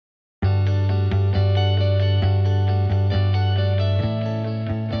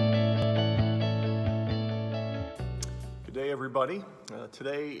everybody.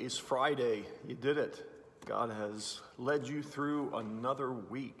 Today is Friday. You did it. God has led you through another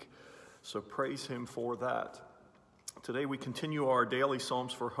week, so praise Him for that. Today we continue our daily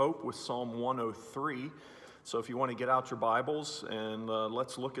Psalms for Hope with Psalm 103. So if you want to get out your Bibles and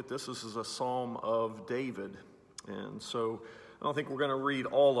let's look at this. This is a Psalm of David. And so I don't think we're going to read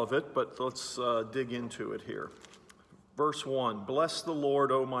all of it, but let's dig into it here. Verse 1, Bless the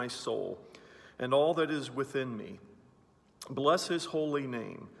Lord, O my soul, and all that is within me. Bless His holy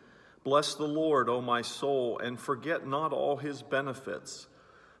name. Bless the Lord, O my soul, and forget not all His benefits,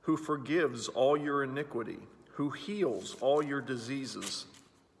 who forgives all your iniquity, who heals all your diseases,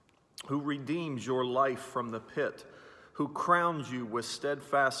 who redeems your life from the pit, who crowns you with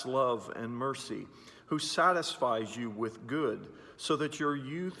steadfast love and mercy, who satisfies you with good, so that your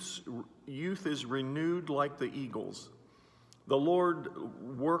youth is renewed like the eagles. The Lord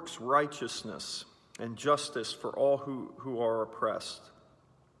works righteousness and justice for all who are oppressed.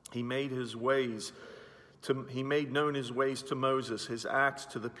 He made known His ways to Moses, His acts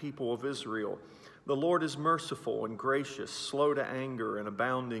to the people of Israel. The Lord is merciful and gracious, slow to anger and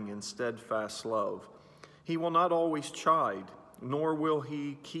abounding in steadfast love. He will not always chide, nor will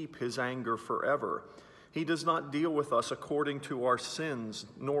He keep His anger forever. He does not deal with us according to our sins,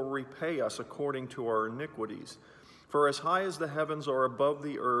 nor repay us according to our iniquities. For as high as the heavens are above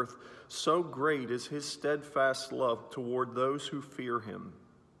the earth, so great is His steadfast love toward those who fear Him.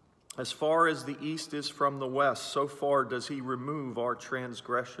 As far as the east is from the west, so far does He remove our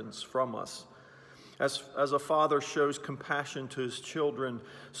transgressions from us. As a father shows compassion to his children,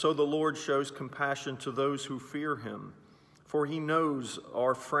 so the Lord shows compassion to those who fear Him. For He knows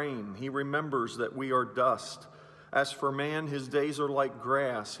our frame. He remembers that we are dust. As for man, his days are like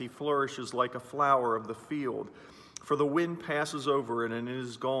grass. He flourishes like a flower of the field. For the wind passes over it, and it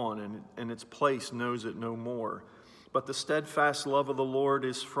is gone, and its place knows it no more. But the steadfast love of the Lord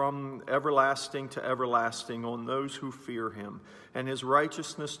is from everlasting to everlasting on those who fear Him, and His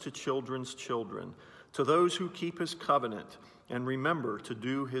righteousness to children's children, to those who keep His covenant and remember to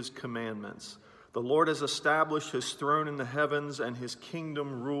do His commandments. The Lord has established His throne in the heavens, and His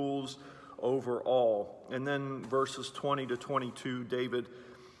kingdom rules over all. And then verses 20 to 22, David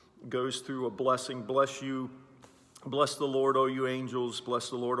goes through a blessing. Bless the Lord, all you angels.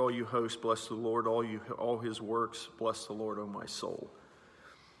 Bless the Lord, all you hosts. Bless the Lord, all His works. Bless the Lord, O my soul.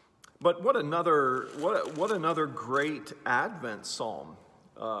 But what another great Advent psalm.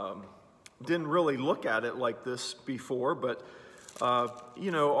 Didn't really look at it like this before, but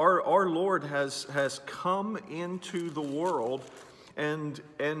our Lord has come into the world, and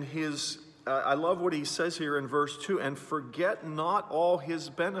His. I love what He says here in verse 2. And forget not all His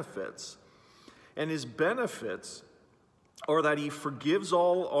benefits, and His benefits are that He forgives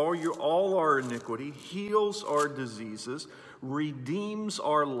all our iniquity, heals our diseases, redeems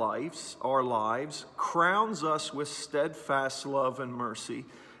our lives, crowns us with steadfast love and mercy,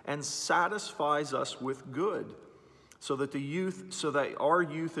 and satisfies us with good, so that our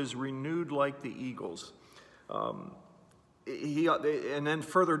youth is renewed like the eagles. And then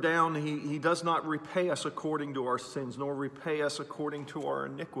further down, he does not repay us according to our sins, nor repay us according to our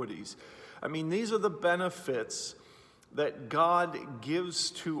iniquities. I mean, these are the benefits that God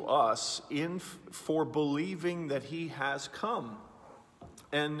gives to us for believing that He has come.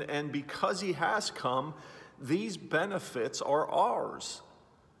 And because He has come, these benefits are ours.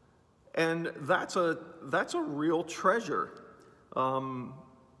 And that's a real treasure. That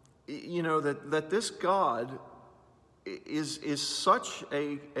this God is such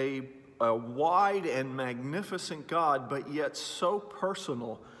a wide and magnificent God, but yet so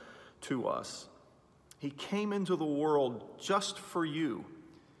personal to us. He came into the world just for you.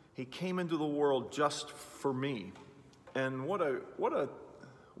 He came into the world just for me. And what a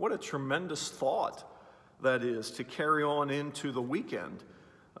tremendous thought that is to carry on into the weekend.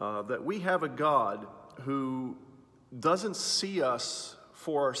 That we have a God who doesn't see us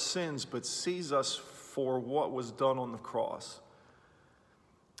for our sins, but sees us for what was done on the cross.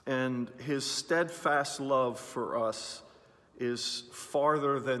 And His steadfast love for us is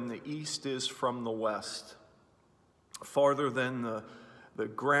farther than the east is from the west, farther than the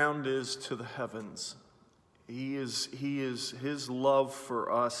ground is to the heavens. His love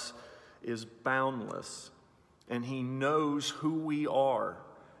for us is boundless, and He knows who we are.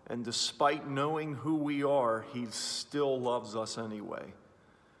 And despite knowing who we are, He still loves us anyway.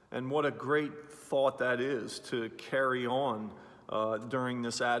 And what a great thought that is to carry on during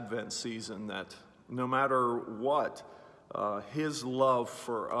this Advent season, that no matter what, His love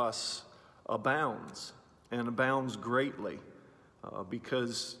for us abounds, and abounds greatly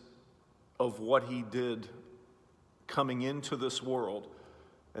because of what He did coming into this world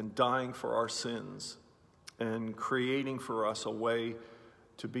and dying for our sins and creating for us a way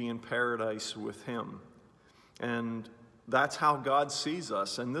to be in paradise with him. And that's how God sees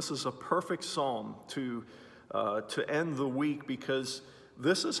us. And this is a perfect psalm to end the week, because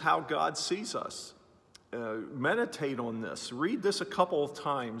this is how God sees us. Meditate on this. Read this a couple of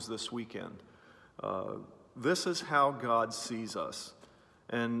times this weekend. This is how God sees us.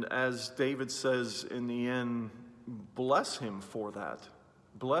 And as David says in the end, bless him for that.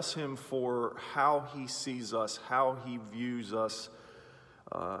 Bless him for how he sees us, how he views us,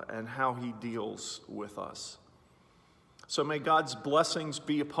 and how he deals with us. So may God's blessings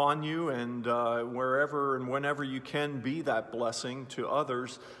be upon you, and wherever and whenever you can, be that blessing to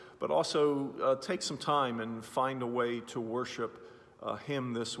others, but also take some time and find a way to worship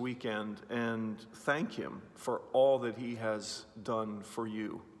him this weekend and thank him for all that he has done for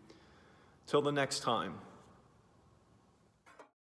you. Till the next time.